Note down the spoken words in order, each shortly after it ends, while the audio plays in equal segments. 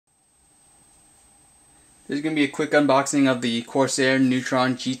There's going to be a quick unboxing of the Corsair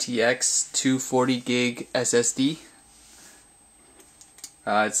Neutron GTX 240 gig SSD.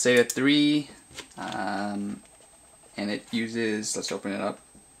 It's SATA 3, and it uses, let's open it up,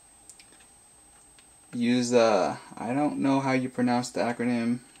 I don't know how you pronounce the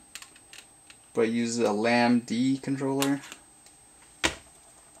acronym, but it uses a LAMD controller,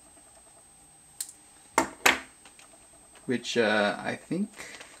 which I think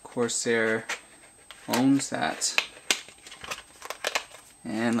Corsair owns that.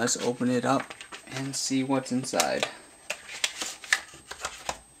 And let's open it up and see what's inside.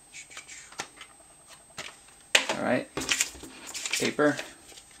 Alright, paper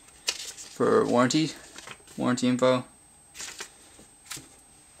for warranty info.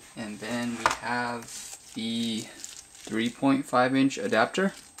 And then we have the 3.5-inch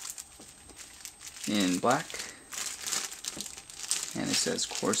adapter in black. And it says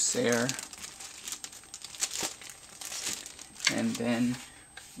Corsair. And then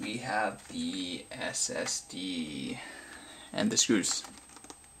we have the SSD and the screws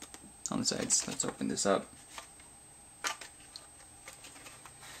on the sides. Let's open this up.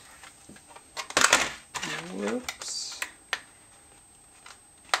 Whoops.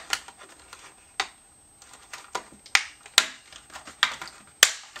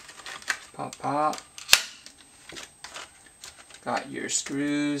 Pop, pop. Got your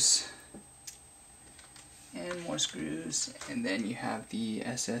screws. And more screws, and then you have the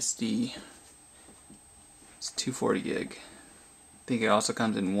SSD. It's 240 gig. I think it also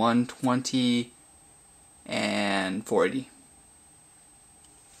comes in 120 and 480.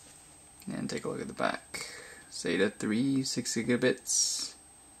 And take a look at the back. SATA 3, 6 gigabits.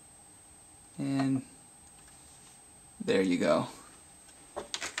 And there you go.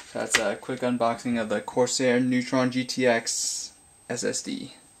 That's a quick unboxing of the Corsair Neutron GTX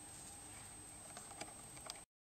SSD.